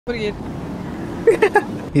Forget.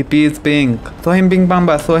 He pees pink. Show him pink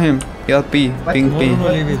Mamba, show him. Your pee. Pink pee. No,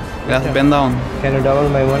 leave it. Yes, bend down. Can you double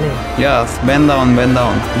my money? Yes, bend down, bend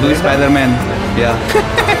down. Do Spider-Man. Yeah.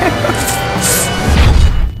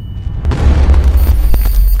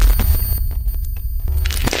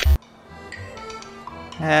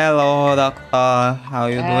 Hello, doctor. How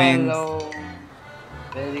you doing? Hello.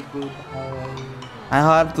 Very good. How are you? I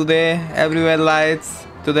heard today everywhere lights.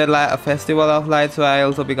 Today a festival of lights, so I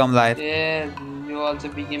also become light. Yeah, you also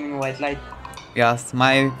becoming white light. Yes,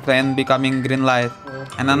 my friend becoming green light,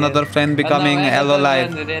 and Yeah. another friend becoming yellow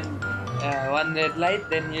light. One red light,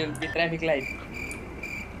 then you'll be traffic light.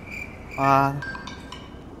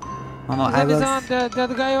 Oh no, I was.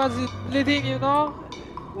 That guy was bleeding, you know,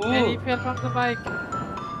 and he Ooh. fell from the bike.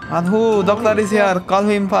 And who? Doctor is here. Call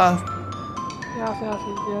him fast. Yes,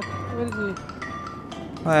 he's there. Where is he?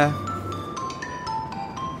 Where?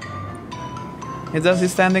 He's just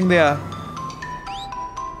standing there.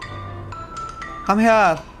 Come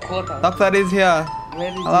here. Kota. Doctor is here. Where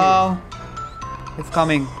is Hello. He's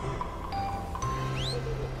coming.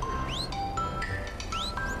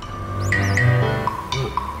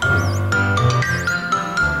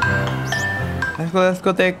 Let's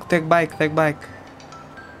go take bike.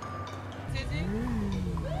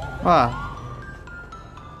 Wow.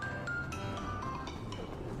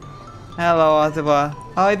 Hello, Asifa.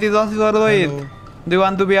 Oh, it is Asifa Rohit. Hello. Do you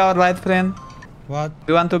want to be our light friend? What?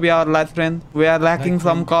 Do you want to be our light friend? We are lacking Light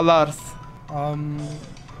some friend? colors.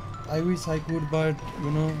 I wish I could, but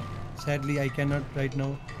you know, sadly I cannot right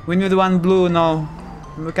now. We need one blue now.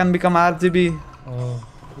 We can become RGB. Oh,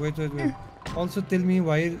 wait. Also, tell me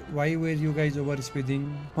why were you guys over speeding,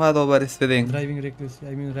 What over speeding? driving recklessly?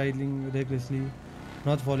 I mean, riding recklessly,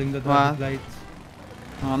 not following the What? traffic lights.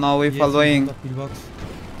 Oh no, we Yes, following. In front of pillbox.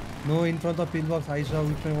 No, in front of pillbox. I saw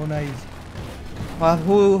with my own eyes. What?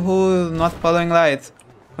 Who not following lights?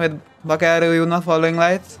 Wait, Bakar, are you not following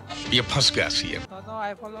lights? ये फंस गया सी No,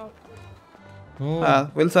 I follow. No.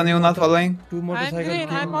 Wilson, you not following? Two I'm motorcycles. green.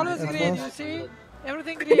 I'm came always at green. You first. see,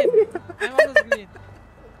 everything green. I'm always green.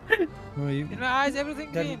 No, In my eyes,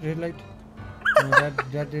 everything that green. red light. No,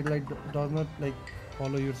 that red light does not like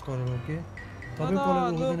follow your scorer. Okay. तभी follow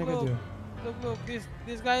look, होने का जो. look.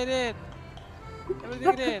 This guy red.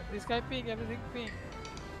 Everything red. This guy pink. Everything pink.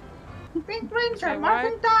 Pink Ranger, Okay,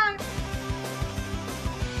 Marvin time!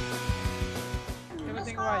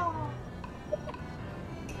 Everything white.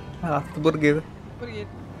 Burger. Forget.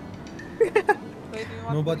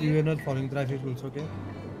 No, but you are not following traffic rules. Okay.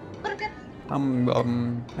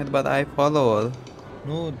 But I follow.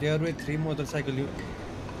 No, there were 3 motorcycles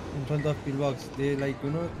in front of pillbox. They like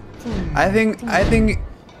you know. I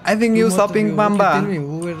think you Two shopping motor- okay, tell me,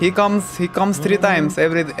 Mamba. who were- He comes No, 3 no, times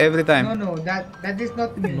every time. No, that is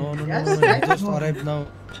not me. No, Yes, he right? just No. arrived now.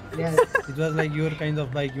 Yes. It was like your kind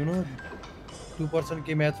of bike, you know. 2 person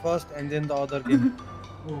came at first and then the other came.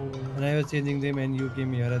 Oh. And I was changing them and you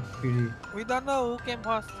came here at PD. We don't know who came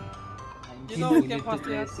first. You know who came first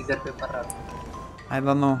here. Cigar paper. I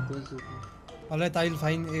don't know. Alright, I'll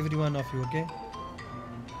find every one of you, okay?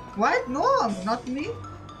 What? No, not me.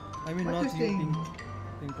 I mean, What not you you, saying?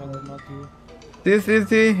 pink color, not you. This is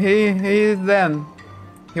he is then.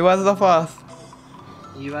 He was the first.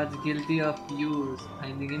 He was guilty of you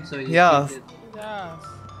finding him, so he Yes. killed it. Yes.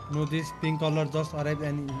 No, this pink color just arrived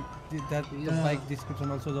and the Yeah. bike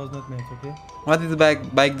description also does not match, okay? What is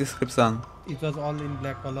bike description? It was all in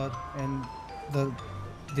black color and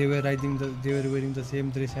they were wearing the same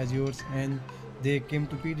dress as yours and they came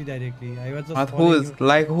to PD directly. I was just What following who's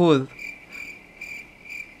like who's?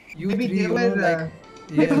 you. Maybe three, they you were, know, like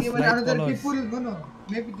maybe yes, they were light another colors. people. No.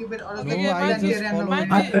 Maybe they were another No, Okay, I might just be, follow- might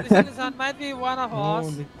be, listen, might be one of No,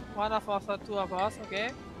 us, one of us or 2 of us, okay?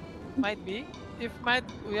 Might be. If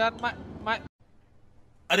we are, might,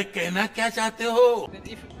 अरे कहना क्या चाहते हो then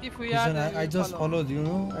if we are, Listen, then we I will just follow. followed, you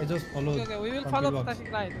know, I just followed. Okay, we will from follow the pillbox.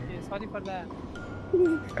 traffic light. Okay, sorry for that.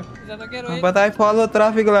 Is that okay, Rohit? But I follow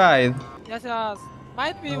traffic light. Yes.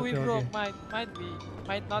 Might be we Okay, broke. okay. Might be.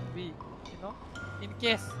 Might not be. You know, in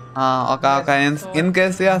case. Okay. In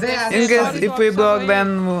case yes, They are in case sorry if to we observe broke, it.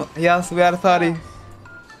 then yes, we are sorry.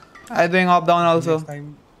 I doing up down also. Next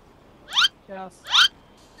time, Yes.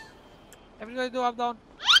 Everybody do up down.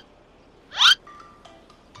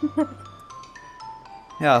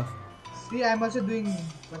 Yes. See, I'm also doing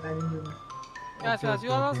what I didn't do. Yes. Okay,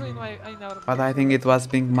 You are okay, also okay. in our. But I think it was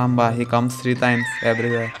Pink Mamba. He comes 3 times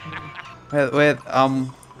everywhere. Wait.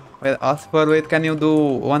 Wait, can you do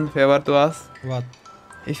one favor to us? what?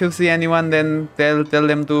 If you see anyone, then tell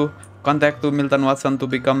them to contact to Milton Watson to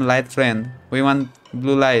become light friend. We want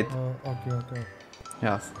blue light. Okay.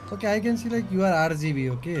 Yes. Okay, I can see like you are RGB,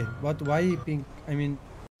 okay? But why pink? I mean,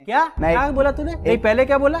 क्या क्या बोला तूने नहीं पहले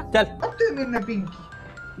क्या बोला चल What do you mean a pink?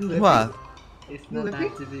 You a What? pink? It's You not a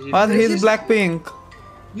pink? actually. What? He's Racist? Blackpink.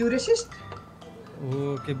 You racist?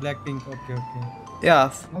 okay, black pink. Okay, okay.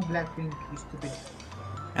 Yes. No black pink, you stupid.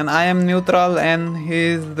 And I am neutral, and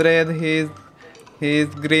he's red, he's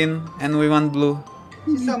green, and we want blue.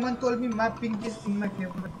 See, someone told me my pink is in my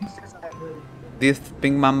favor, but this is I will. This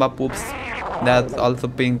pink mamba poops. That's also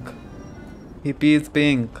pink. He pees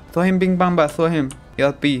pink. Show him pink mamba. Show him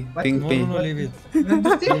your pee. What? Pink No, pee. no, no, leave it. You want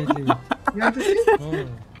to see? Leave it, leave it. You want to see? No, no.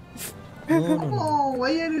 No, no, no. Oh,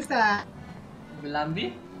 why are you sad?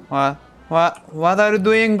 Lambi? What are you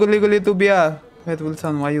doing, gully gully to beer? Wait,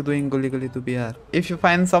 Wilson, why are you doing gully gully to beer? If you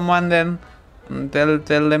find someone, then tell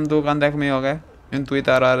them to contact me, okay? In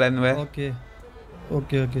Twitter or anywhere. Okay.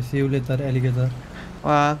 Okay, okay. See you later, alligator.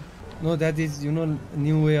 What? No, that is, you know,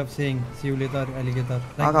 new way of saying see you later, alligator.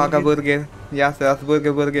 Okay, burger. Yes,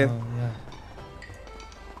 burger. Oh, yeah.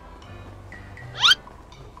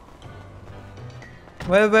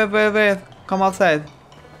 Wait. Come outside.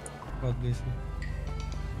 God bless you.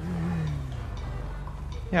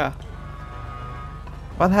 Yeah.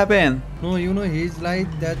 What happened? No, you know, his light,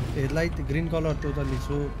 that light green color totally.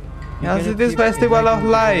 So, you Yes, cannot it is keep Festival headlight of in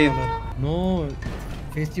green Light. color. No,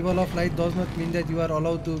 Festival of Light does not mean that you are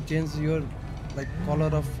allowed to change your like color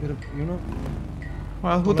of your, you know.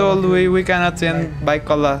 Well, who told we cannot change bike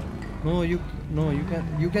color? No, you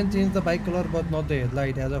can change the bike color, but not the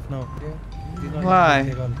headlight as of now. Okay? It is not Why?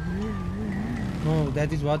 legal. No,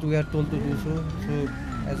 that is what we are told to do. So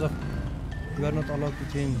as of you are not allowed to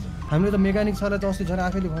change. हामीले त mechanic सरलाई त अस्ति झन्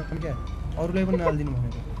आफैले भन्नु क्या अरूलाई पनि नहालिदिनु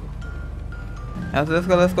भनेर. Yes, let's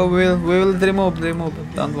go. We will remove.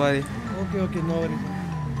 Don't worry. Okay, no worries.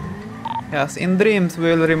 Yes, in dreams we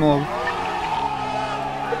will remove.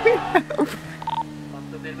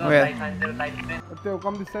 Where? Theo,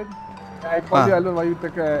 come this side. I call you alone. Why you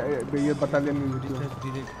take the battalion in with you?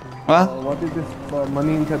 What? What is this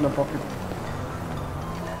money inside my pocket?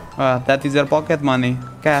 That is your pocket money.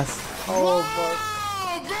 Cash. Oh, fuck.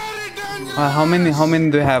 How many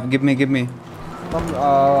do you have? Give me. Come,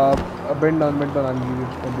 bend down. I'll give you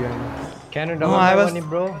from behind. can you No, double I my was. money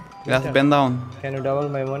bro Yes, bend down. can you double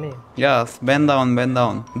my money Yes, bend down. Do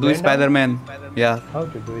down? Spider-Man. Yes, how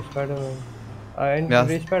to do Spider-Man and Yes.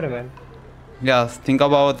 do Spider-Man yes. Think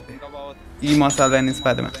about E-muscle and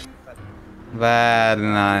Spider-Man. Very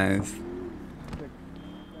nice.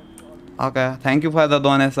 Okay, thank you for the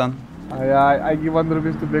donation. I give 1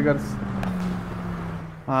 rupees to beggars.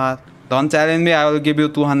 Don't challenge me. I will give you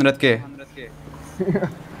 200k.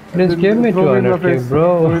 please give me Throw it in my 200k face.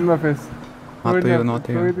 bro Throw it in my face. Not to you, not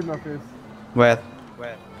to Throw you. it in my face. Where?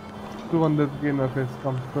 200k in my face.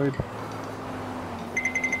 Come, throw it.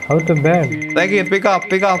 how to ban Take it. Pick up.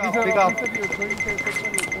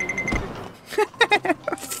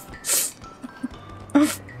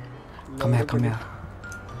 Come here.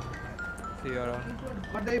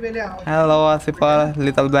 What do you believe? Hello, Asifa,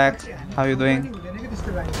 little black. How you doing?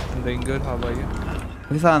 I'm doing good. How about you?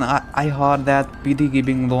 Listen, I heard that PD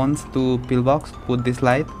giving loans to Pillbox. Put this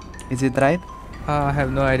light. Is it right? I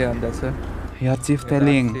have no idea on that, sir. Your chief We'll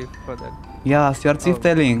telling. ask Chief for that. Yes, your chief Oh.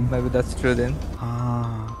 telling. Maybe that's true then.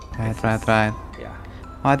 Right. Yeah.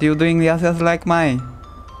 What you doing? Yes, like my.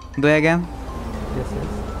 Do again. Yes.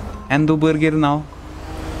 And do burger now.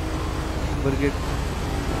 Burger.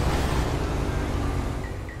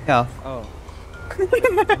 Yes. Oh.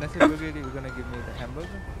 When I say burger, you're gonna give me the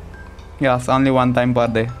hamburger? Yes, only one time per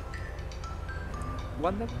day.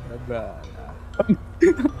 One then?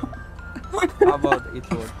 How about each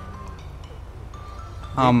one?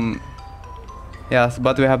 Yes,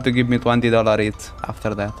 but you have to give me $20 each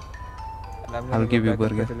after that. And I'm I'll gonna give go you back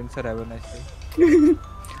to burger. Petalin, sir. Have a nice day.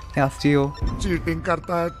 Yes, see you. Cheating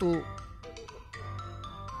करता है तू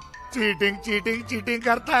cheating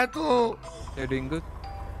करता है तू You're doing good.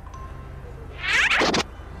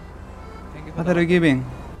 Thank you for What the are you giving?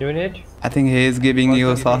 you need I think he is giving What's you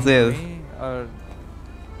he giving sauces. me, or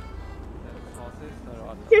sauces or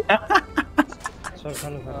what? sir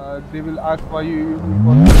खानु They will ask why you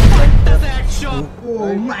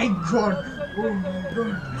Oh my god! Oh my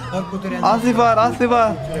god! Or put your hands Asifa.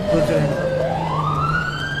 Put your hands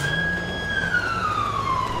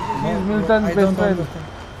He's Milton's I best don't friend.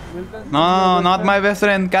 understand. No, not my best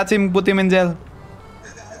friend. Catch him, put him in jail.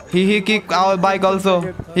 He kicked our bike also.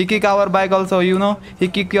 You know. He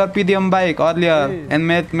kicked your PDM bike earlier and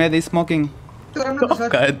made smoking. I'm not the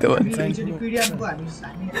God, don't We say. usually PDM go,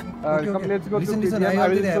 Come, let's go Listen, to I PDM. I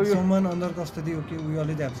already will show have you. someone under custody. Okay, we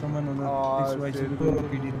already have someone under Oh, this. So I should shit. go to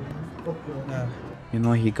PD. Okay. Yeah. You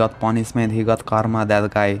know, he got punishment, he got karma, that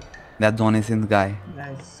guy. That Johnny Sins guy.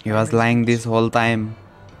 Nice. He was lying this whole time.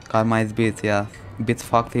 Karma is bitch, yeah. Bitch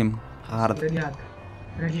fucked him hard. Very hard.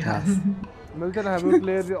 Very hard. Yes. Milton, have you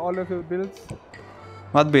cleared all of your bills?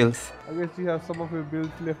 What bills? I guess you have some of your bills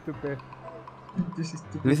left to pay. This is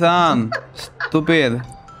stupid. Listen, stupid.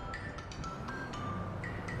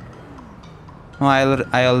 No,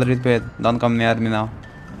 I already paid. Don't come near me now.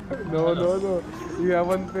 No, no, no. You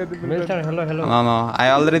haven't paid the bill. Milton, hello, hello. No,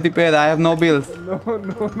 I already paid. I have no bills.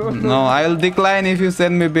 No, I will decline if you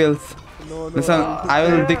send me bills. Listen, I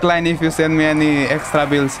will decline if you send me any extra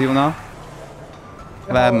bills, you know?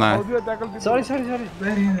 Bad man. How do you tackle people? Sorry.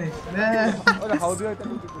 Very nice. How do I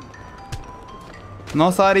tackle people?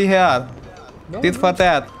 No sorry here. Tit for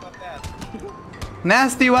tat.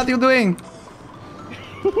 Nasty, what you doing?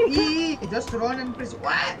 Just run and press.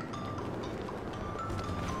 What?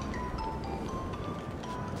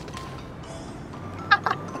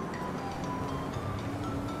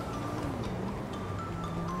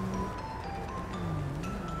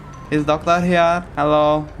 Is doctor here?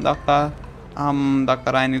 Hello, doctor.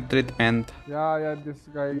 Doctor, I need treatment. Yeah, this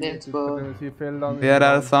guy. Let's go. He fell down. There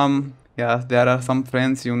are some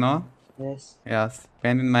friends, you know? Yes. Yes,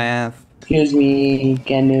 pain in my ass. Excuse me,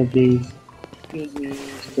 can you please? Excuse me,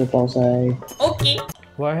 step outside. Okay.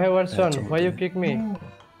 What's on? Why you kick me?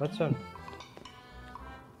 What's on?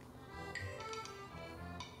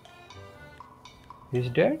 He's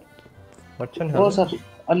dead? What's on? Oh, sir.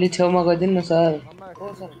 अलि छेउमा गइदिनु न sir.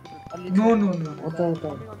 No. उता.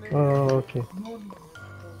 Oh, okay.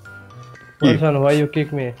 What's on? Why you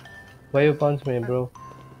kick me? Why you punch me, bro?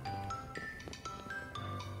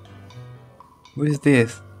 Who is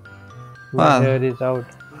this? My hair is out.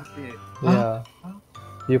 Yeah.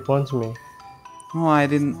 You punch me. No, I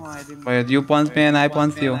didn't. Wait, you punch me and I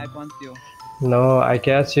punch you. No, I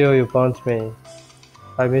catch you, you punch me.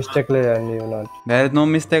 I mistakenly and you not. There is no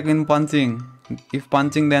mistake in punching. If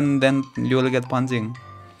punching, then you will get punching.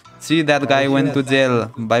 See, that guy went to jail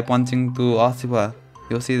by punching to Osifer.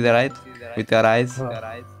 You see that, right? With your eyes.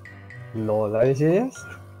 Lol, are you serious?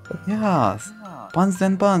 Yes. Punch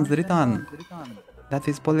then punch. Return. That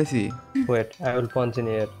is policy. Wait, I will punch in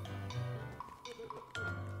here.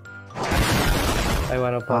 I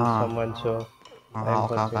wanna punch someone, so I'm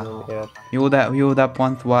punching in here. You would have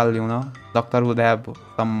punched wall, you know. Doctor would have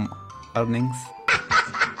some earnings.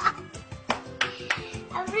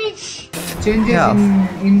 Changes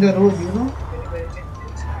in the road, you know. Very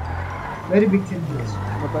changes. Very big changes.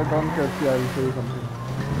 But I don't care. See, I will show you something.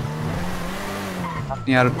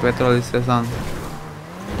 Near petrol station.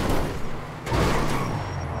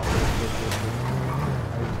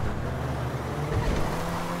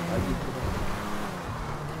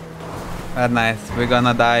 Very nice. We're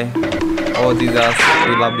gonna die. Oh Jesus,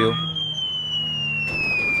 we love you.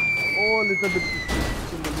 Oh, little bit.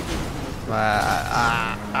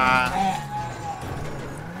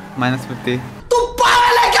 Minus 50. तू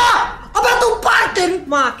पागल है क्या? अबे तू पागल, तेरी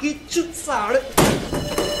माँ की चुत साड़.